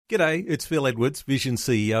G'day, it's Phil Edwards, Vision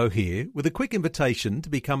CEO here, with a quick invitation to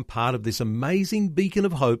become part of this amazing beacon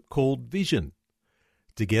of hope called Vision.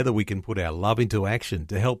 Together we can put our love into action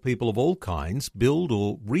to help people of all kinds build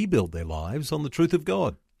or rebuild their lives on the truth of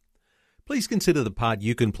God. Please consider the part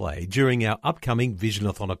you can play during our upcoming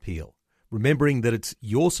Visionathon appeal, remembering that it's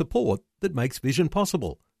your support that makes Vision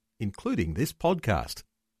possible, including this podcast.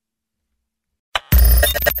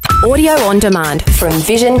 Audio on demand from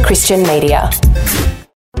Vision Christian Media.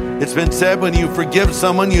 It's been said when you forgive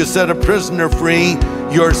someone, you set a prisoner free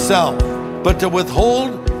yourself. But to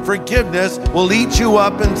withhold forgiveness will eat you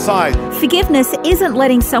up inside. Forgiveness isn't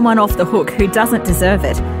letting someone off the hook who doesn't deserve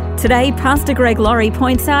it. Today, Pastor Greg Laurie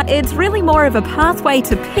points out it's really more of a pathway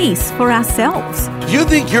to peace for ourselves. You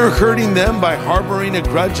think you're hurting them by harboring a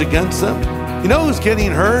grudge against them? You know who's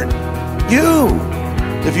getting hurt? You.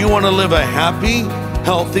 If you want to live a happy,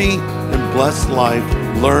 healthy, and blessed life,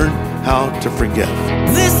 learn how to forgive.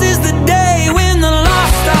 This is the day when the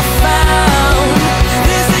lost are found.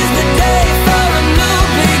 This is the day for a new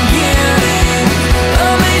beginning.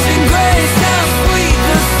 Amazing grace, how sweet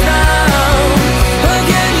the sound.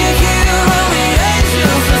 Again you hear all the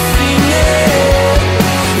angels are singing.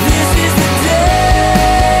 This is the day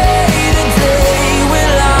when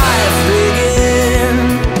life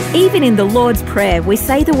begins. Even in the Lord's Prayer, we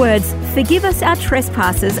say the words, "Forgive us our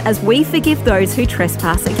trespasses as we forgive those who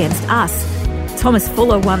trespass against us." Thomas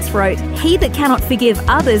Fuller once wrote, "He that cannot forgive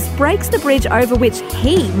others breaks the bridge over which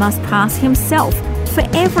he must pass himself, for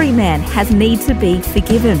every man has need to be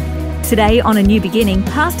forgiven." Today on A New Beginning,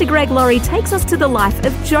 Pastor Greg Laurie takes us to the life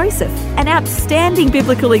of Joseph, an outstanding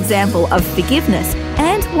biblical example of forgiveness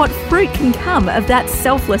and what fruit can come of that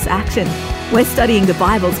selfless action. We're studying the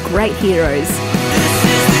Bible's great heroes. This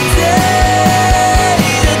is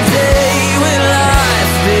the day when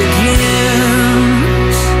life begins.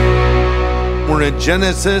 We're in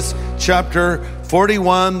Genesis chapter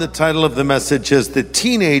 41. The title of the message is The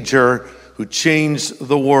Teenager Who Changed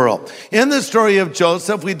the World. In the story of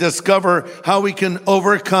Joseph, we discover how we can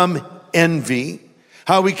overcome envy,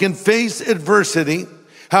 how we can face adversity,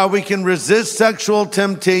 how we can resist sexual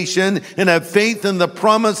temptation and have faith in the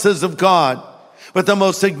promises of God. But the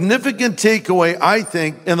most significant takeaway, I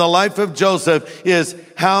think, in the life of Joseph is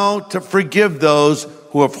how to forgive those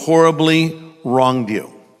who have horribly wronged you.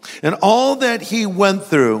 And all that he went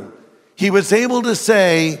through, he was able to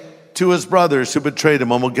say to his brothers who betrayed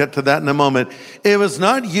him, and we'll get to that in a moment, "It was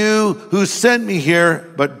not you who sent me here,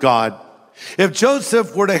 but God." If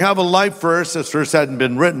Joseph were to have a life verse, this verse hadn't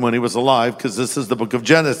been written when he was alive, because this is the book of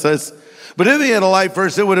Genesis, but if he had a life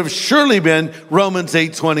verse, it would have surely been Romans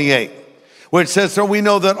 8:28. Which says, "So we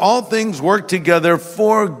know that all things work together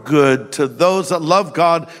for good to those that love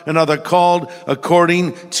God and are called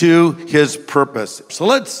according to his purpose." So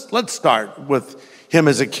let's start with him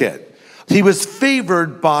as a kid. He was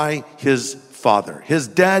favored by his father. His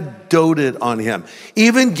dad doted on him,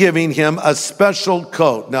 even giving him a special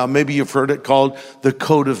coat. Now, maybe you've heard it called the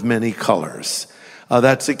coat of many colors.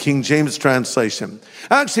 That's the King James translation.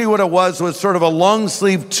 Actually, what it was sort of a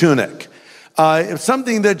long-sleeve tunic.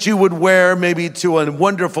 Something that you would wear maybe to a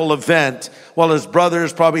wonderful event, while his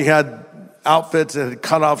brothers probably had outfits that had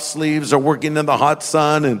cut off sleeves or working in the hot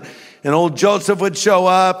sun. And old Joseph would show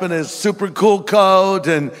up in his super cool coat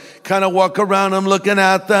and kind of walk around them looking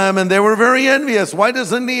at them. And they were very envious. Why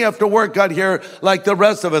doesn't he have to work out here like the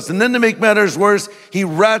rest of us? And then to make matters worse, he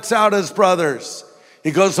rats out his brothers.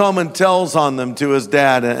 He goes home and tells on them to his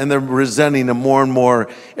dad, and they're resenting him more and more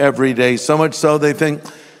every day. So much so they think,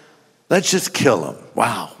 let's just kill him.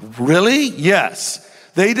 Wow, really? Yes.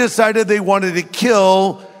 They decided they wanted to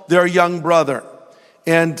kill their young brother.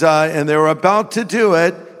 And they were about to do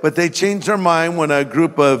it, but they changed their mind when a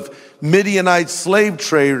group of Midianite slave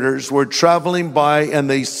traders were traveling by, and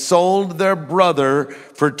they sold their brother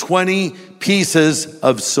for 20 pieces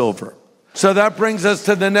of silver. So that brings us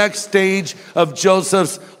to the next stage of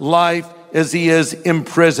Joseph's life as he is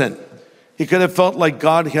imprisoned. He could have felt like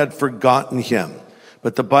God had forgotten him.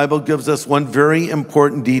 But the Bible gives us one very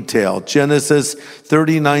important detail. Genesis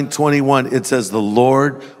 39:21, it says, "The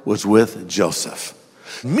Lord was with Joseph."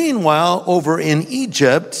 Meanwhile, over in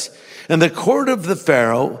Egypt, in the court of the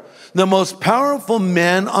Pharaoh, the most powerful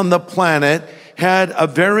man on the planet had a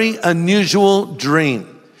very unusual dream.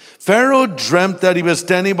 Pharaoh dreamt that he was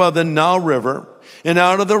standing by the Nile River, and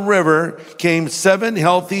out of the river came 7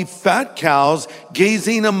 healthy fat cows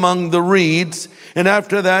gazing among the reeds. And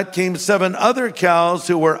after that came 7 other cows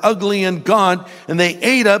who were ugly and gaunt, and they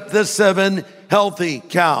ate up the 7 healthy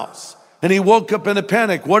cows. And he woke up in a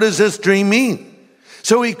panic. What does this dream mean?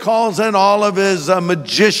 So he calls in all of his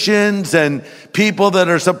magicians and people that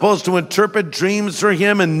are supposed to interpret dreams for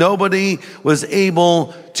him, and nobody was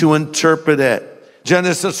able to interpret it.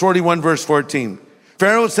 Genesis 41 verse 14.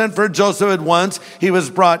 Pharaoh sent for Joseph at once. He was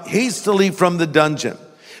brought hastily from the dungeon.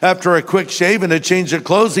 After a quick shave and a change of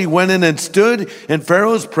clothes, he went in and stood in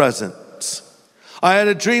Pharaoh's presence. I had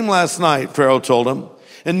a dream last night, Pharaoh told him,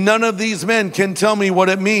 and none of these men can tell me what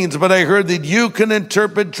it means, but I heard that you can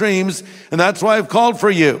interpret dreams, and that's why I've called for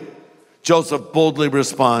you. Joseph boldly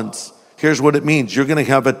responds, here's what it means. You're going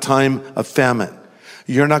to have a time of famine.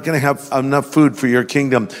 You're not going to have enough food for your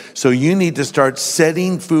kingdom. So you need to start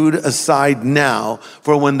setting food aside now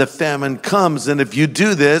for when the famine comes. And if you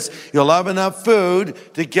do this, you'll have enough food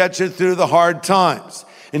to get you through the hard times.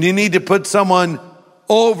 And you need to put someone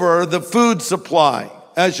over the food supply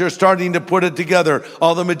as you're starting to put it together.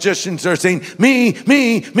 All the magicians are saying, me,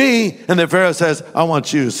 me, me. And the Pharaoh says, I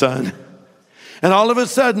want you, son. And all of a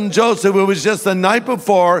sudden, Joseph, who was just the night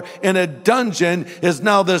before in a dungeon, is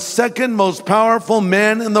now the second most powerful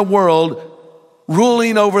man in the world,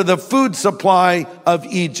 ruling over the food supply of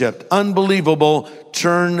Egypt. Unbelievable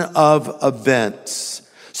turn of events.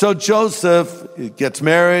 So Joseph gets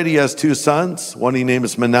married. He has two sons. One he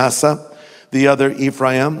names Manasseh, the other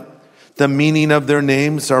Ephraim. The meaning of their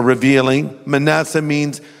names are revealing. Manasseh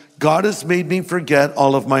means, God has made me forget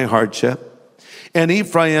all of my hardship. And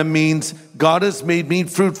Ephraim means, God has made me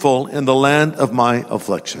fruitful in the land of my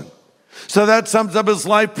affliction. So that sums up his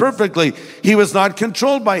life perfectly. He was not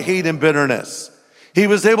controlled by hate and bitterness. He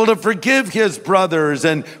was able to forgive his brothers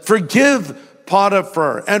and forgive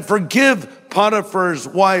Potiphar and forgive Potiphar's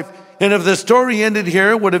wife. And if the story ended here,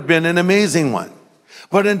 it would have been an amazing one.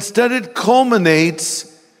 But instead it culminates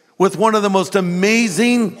with one of the most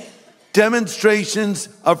amazing demonstrations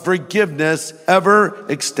of forgiveness ever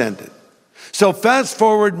extended. So fast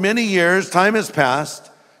forward many years, time has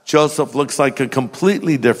passed. Joseph looks like a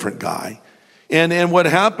completely different guy. And what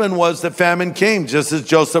happened was the famine came just as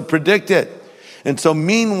Joseph predicted. And so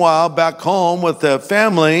meanwhile, back home with the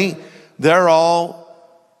family, they're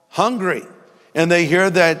all hungry. And they hear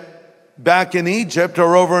that back in Egypt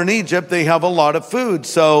or over in Egypt, they have a lot of food.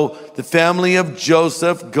 So the family of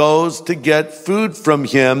Joseph goes to get food from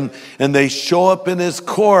him, and they show up in his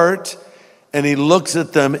court. And he looks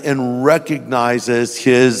at them and recognizes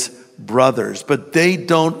his brothers, but they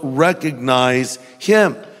don't recognize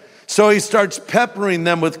him. So he starts peppering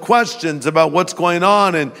them with questions about what's going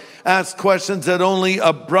on and asks questions that only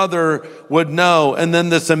a brother would know. And then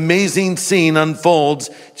this amazing scene unfolds,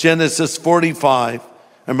 Genesis 45.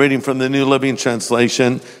 I'm reading from the New Living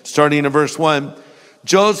Translation, starting in verse 1.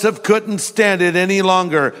 Joseph couldn't stand it any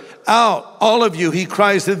longer. Out, all of you, he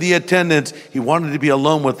cries to the attendants. He wanted to be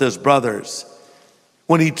alone with his brothers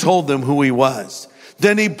when he told them who he was.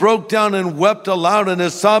 Then he broke down and wept aloud, and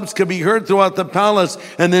his sobs could be heard throughout the palace.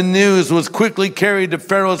 And the news was quickly carried to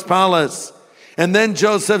Pharaoh's palace. And then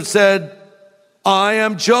Joseph said, I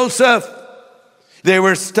am Joseph. They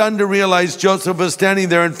were stunned to realize Joseph was standing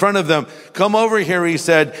there in front of them. Come over here, he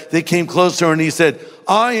said. They came closer and he said,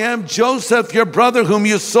 I am Joseph, your brother whom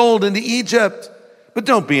you sold into Egypt. But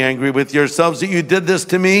don't be angry with yourselves that you did this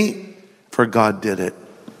to me, for God did it.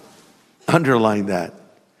 Underline that.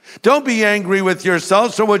 Don't be angry with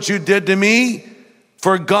yourselves for what you did to me,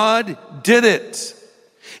 for God did it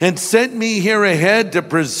and sent me here ahead to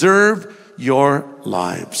preserve your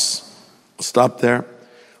lives. I'll stop there.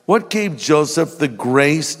 What gave Joseph the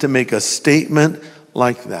grace to make a statement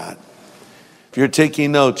like that? If you're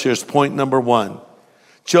taking notes, here's point number 1.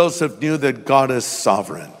 Joseph knew that God is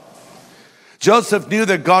sovereign. Joseph knew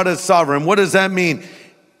that God is sovereign. What does that mean?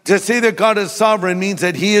 To say that God is sovereign means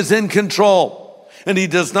that he is in control and he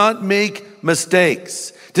does not make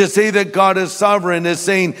mistakes. To say that God is sovereign is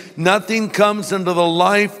saying nothing comes into the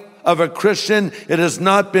life of a Christian. It has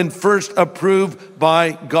not been first approved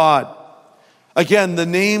by God. Again, the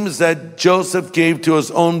names that Joseph gave to his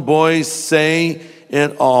own boys say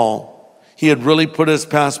it all. He had really put his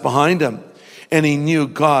past behind him, and he knew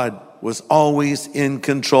God was always in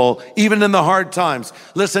control, even in the hard times.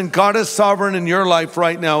 Listen, God is sovereign in your life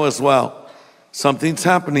right now as well. Something's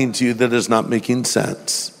happening to you that is not making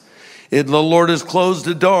sense. The Lord has closed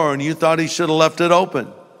the door, and you thought he should have left it open.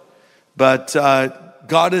 But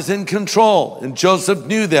God is in control, and Joseph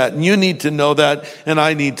knew that, and you need to know that, and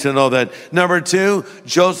I need to know that. Number 2,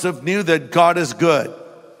 Joseph knew that God is good.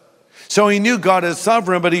 So he knew God is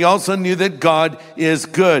sovereign, but he also knew that God is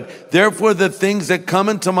good. Therefore, the things that come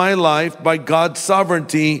into my life by God's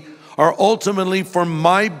sovereignty are ultimately for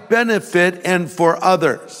my benefit and for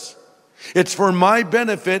others. It's for my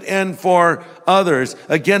benefit and for others.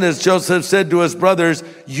 Again, as Joseph said to his brothers,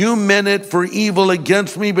 you meant it for evil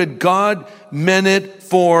against me, but God meant it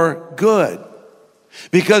for good.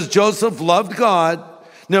 Because Joseph loved God,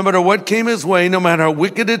 no matter what came his way, no matter how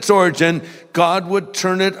wicked its origin, God would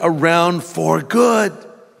turn it around for good.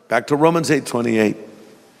 Back to Romans 8:28.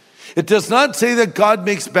 It does not say that God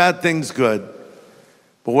makes bad things good,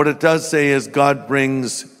 but what it does say is God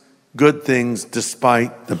brings good things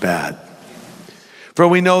despite the bad. For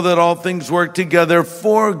we know that all things work together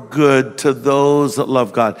for good to those that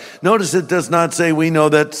love God. Notice it does not say we know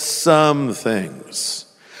that some things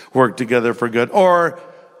work together for good, or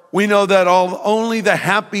we know that only the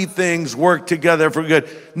happy things work together for good.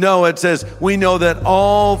 No, it says we know that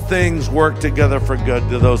all things work together for good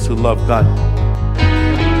to those who love God.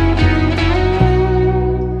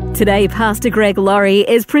 Today, Pastor Greg Laurie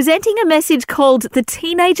is presenting a message called The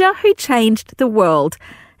Teenager Who Changed the World.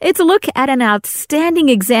 It's a look at an outstanding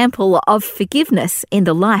example of forgiveness in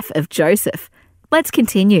the life of Joseph. Let's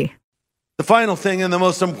continue. The final thing and the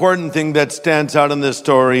most important thing that stands out in this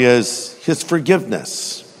story is his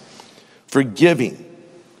forgiveness. Forgiving.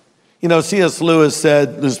 You know, C.S. Lewis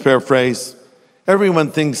said, loose paraphrase,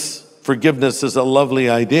 everyone thinks forgiveness is a lovely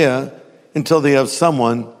idea until they have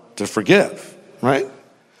someone to forgive, right?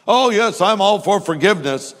 Oh, yes, I'm all for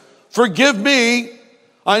forgiveness. Forgive me.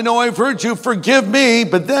 I know I've hurt you. Forgive me.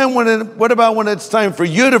 But then what about when it's time for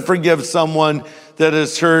you to forgive someone that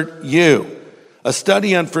has hurt you? A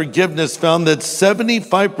study on forgiveness found that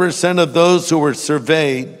 75% of those who were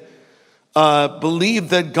surveyed believed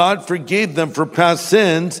that God forgave them for past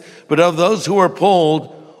sins, but of those who were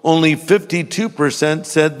polled, only 52%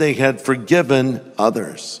 said they had forgiven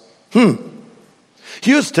others.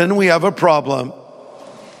 Houston, we have a problem.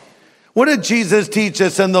 What did Jesus teach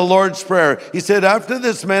us in the Lord's Prayer? He said, after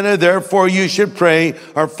this manner, therefore, you should pray,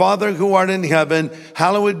 our Father who art in heaven,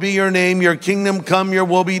 hallowed be your name, your kingdom come, your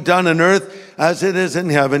will be done on earth as it is in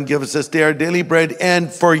heaven. Give us this day our daily bread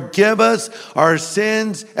and forgive us our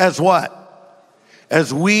sins as what?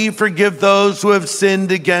 As we forgive those who have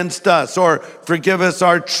sinned against us, or forgive us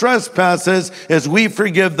our trespasses as we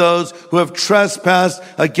forgive those who have trespassed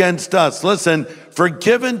against us. Listen,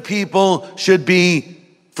 forgiven people should be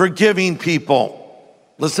forgiving people.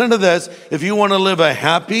 Listen to this. If you want to live a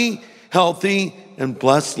happy, healthy, and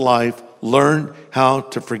blessed life, learn how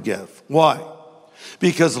to forgive. Why?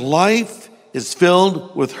 Because life is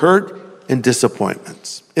filled with hurt and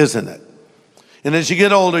disappointments, isn't it? And as you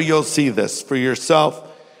get older, you'll see this for yourself.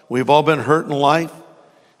 We've all been hurt in life,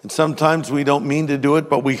 and sometimes we don't mean to do it,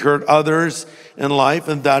 but we hurt others in life,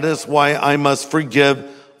 and that is why I must forgive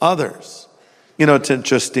others. You know, it's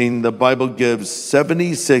interesting. The Bible gives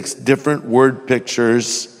 76 different word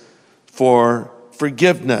pictures for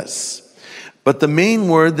forgiveness. But the main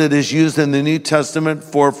word that is used in the New Testament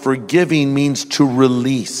for forgiving means to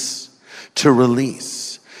release. To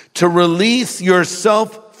release. To release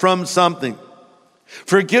yourself from something.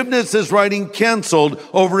 Forgiveness is writing canceled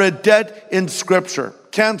over a debt in Scripture.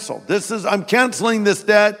 Canceled. I'm canceling this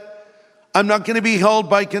debt. I'm not going to be held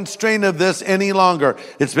by constraint of this any longer.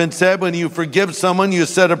 It's been said when you forgive someone, you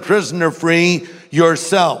set a prisoner free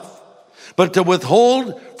yourself. But to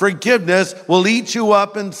withhold forgiveness will eat you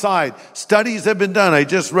up inside. Studies have been done. I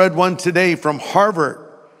just read one today from Harvard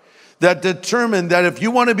that determined that if you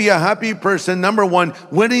want to be a happy person, number one,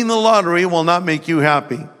 winning the lottery will not make you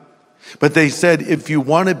happy. But they said, if you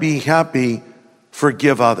want to be happy,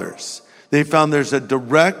 forgive others. They found there's a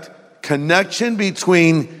direct connection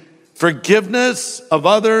between forgiveness of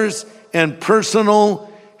others and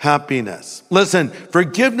personal happiness. Listen,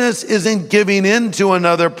 forgiveness isn't giving in to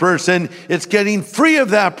another person. It's getting free of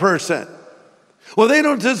that person. Well, they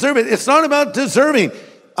don't deserve it. It's not about deserving.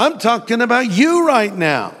 I'm talking about you right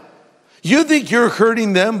now. You think you're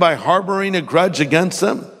hurting them by harboring a grudge against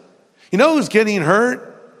them? You know who's getting hurt?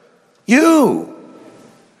 You.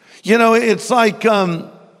 You know, it's like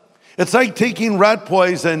taking rat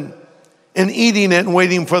poison and eating it and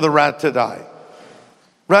waiting for the rat to die.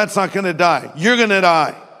 Rat's not going to die. You're going to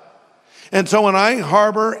die. And so when I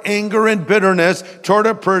harbor anger and bitterness toward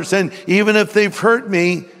a person, even if they've hurt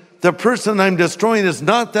me, the person I'm destroying is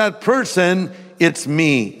not that person, it's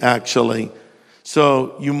me, actually.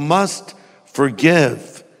 So you must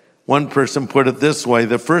forgive. One person put it this way: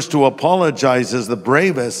 the first to apologize is the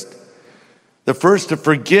bravest. The first to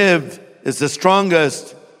forgive is the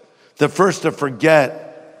strongest. The first to forget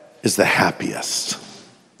is the happiest.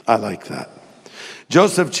 I like that.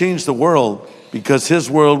 Joseph changed the world because his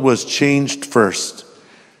world was changed first.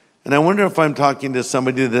 And I wonder if I'm talking to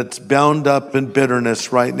somebody that's bound up in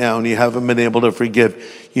bitterness right now and you haven't been able to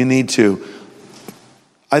forgive. You need to.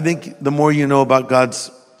 I think the more you know about God's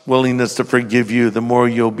willingness to forgive you, the more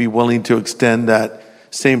you'll be willing to extend that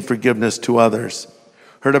same forgiveness to others.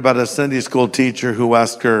 Heard about a Sunday school teacher who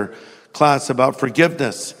asked her class about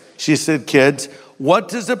forgiveness. She said, kids, what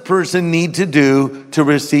does a person need to do to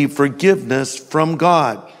receive forgiveness from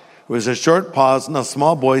God? There was a short pause, and a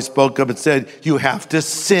small boy spoke up and said, you have to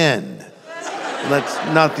sin. That's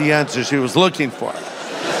not the answer she was looking for.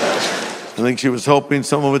 I think she was hoping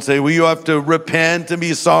someone would say, well, you have to repent and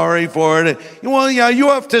be sorry for it. Well, yeah, you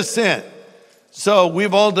have to sin. So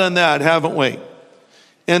we've all done that, haven't we?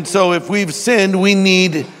 And so if we've sinned, we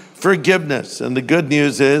need forgiveness. And the good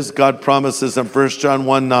news is God promises in 1 John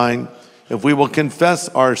 1:9, if we will confess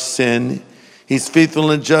our sin, he's faithful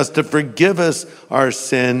and just to forgive us our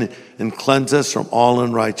sin and cleanse us from all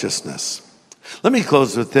unrighteousness. Let me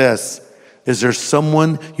close with this. Is there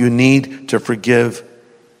someone you need to forgive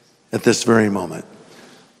at this very moment?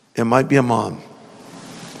 It might be a mom.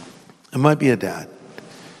 It might be a dad.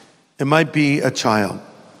 It might be a child,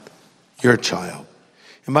 your child.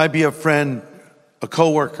 It might be a friend, a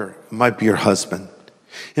coworker. It might be your husband.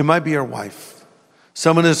 It might be your wife.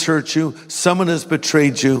 Someone has hurt you. Someone has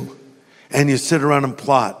betrayed you. And you sit around and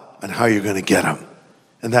plot on how you're going to get them.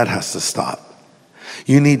 And that has to stop.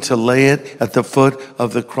 You need to lay it at the foot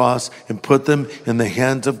of the cross and put them in the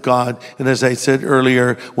hands of God. And as I said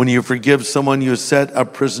earlier, when you forgive someone, you set a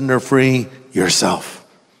prisoner free yourself.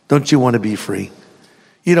 Don't you want to be free?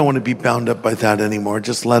 You don't want to be bound up by that anymore.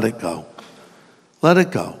 Just let it go. Let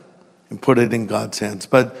it go and put it in God's hands.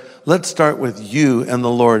 But let's start with you and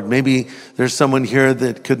the Lord. Maybe there's someone here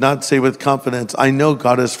that could not say with confidence, I know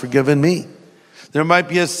God has forgiven me. There might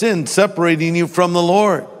be a sin separating you from the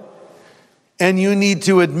Lord. And you need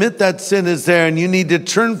to admit that sin is there, and you need to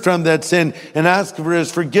turn from that sin and ask for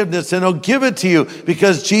his forgiveness, and he'll give it to you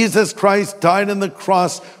because Jesus Christ died on the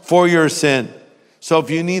cross for your sin. So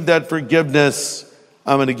if you need that forgiveness,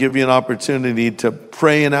 I'm going to give you an opportunity to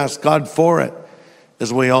pray and ask God for it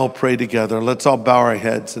as we all pray together. Let's all bow our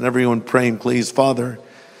heads, and everyone praying, please. Father,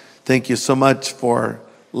 thank you so much for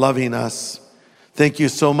loving us. Thank you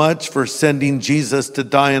so much for sending Jesus to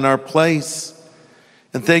die in our place.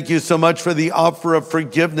 And thank you so much for the offer of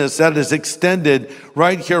forgiveness that is extended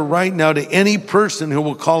right here, right now to any person who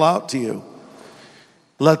will call out to you.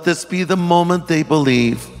 Let this be the moment they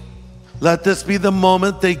believe. Let this be the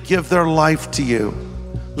moment they give their life to you.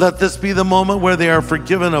 Let this be the moment where they are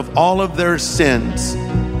forgiven of all of their sins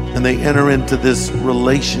and they enter into this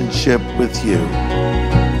relationship with you.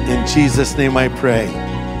 In Jesus' name I pray.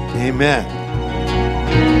 Amen.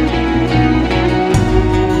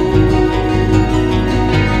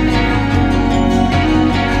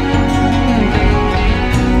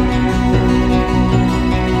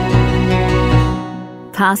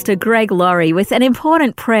 Pastor Greg Laurie with an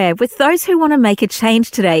important prayer with those who want to make a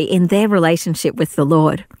change today in their relationship with the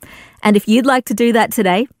Lord. And if you'd like to do that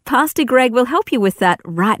today, Pastor Greg will help you with that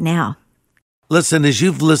right now. Listen, as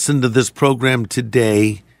you've listened to this program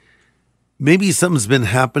today, maybe something's been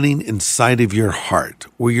happening inside of your heart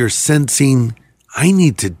where you're sensing, I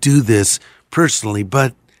need to do this personally,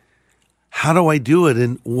 but how do I do it?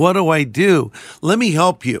 And what do I do? Let me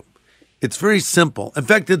help you. It's very simple. In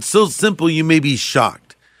fact, it's so simple you may be shocked.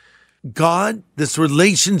 God, this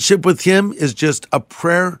relationship with him is just a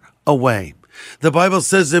prayer away. The Bible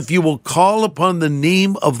says if you will call upon the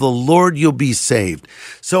name of the Lord, you'll be saved.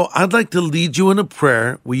 So I'd like to lead you in a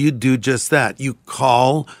prayer where you do just that. You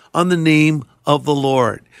call on the name of the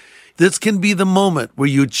Lord. This can be the moment where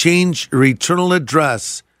you change your eternal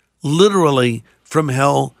address, literally from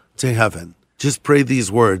hell to heaven. Just pray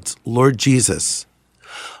these words. Lord Jesus,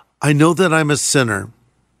 I know that I'm a sinner,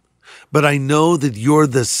 but I know that you're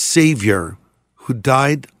the Savior who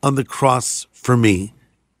died on the cross for me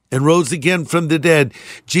and rose again from the dead.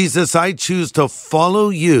 Jesus, I choose to follow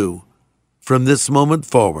you from this moment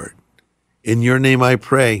forward. In your name I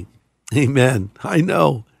pray. Amen. I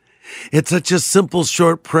know. It's such a simple,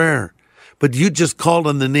 short prayer. But you just called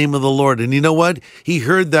on the name of the Lord. And you know what? He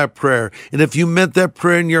heard that prayer. And if you meant that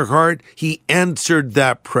prayer in your heart, he answered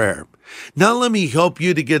that prayer. Now let me help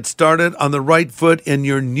you to get started on the right foot in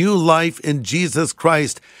your new life in Jesus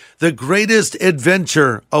Christ. The greatest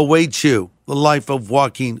adventure awaits you, the life of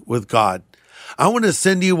walking with God. I want to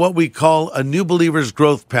send you what we call a New Believer's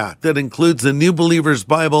Growth Path that includes the New Believer's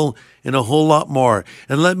Bible and a whole lot more.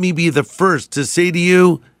 And let me be the first to say to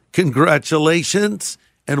you, congratulations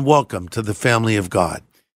and welcome to the family of God.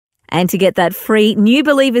 And to get that free New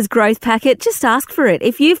Believers Growth Packet, just ask for it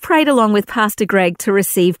if you've prayed along with Pastor Greg to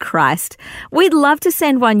receive Christ. We'd love to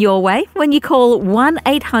send one your way when you call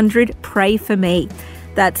 1-800-PRAY-FOR-ME.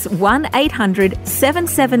 That's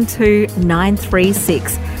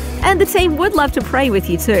 1-800-772-936. And the team would love to pray with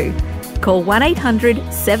you too. Call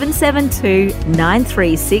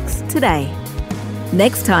 1-800-772-936 today.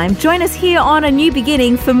 Next time, join us here on A New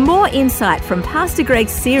Beginning for more insight from Pastor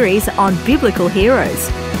Greg's series on biblical heroes.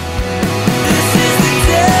 This is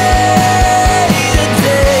the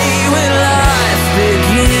day when life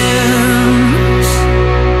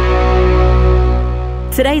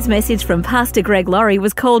begins. Today's message from Pastor Greg Laurie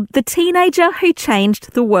was called The Teenager Who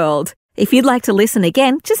Changed the World. If you'd like to listen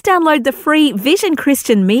again, just download the free Vision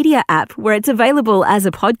Christian Media app where it's available as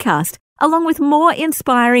a podcast, along with more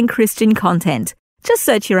inspiring Christian content. Just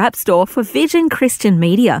search your app store for Vision Christian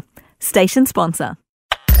Media. Station sponsor.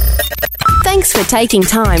 Thanks for taking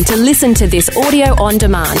time to listen to this audio on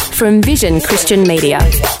demand from Vision Christian Media.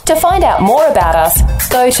 To find out more about us,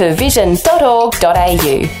 go to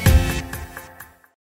vision.org.au.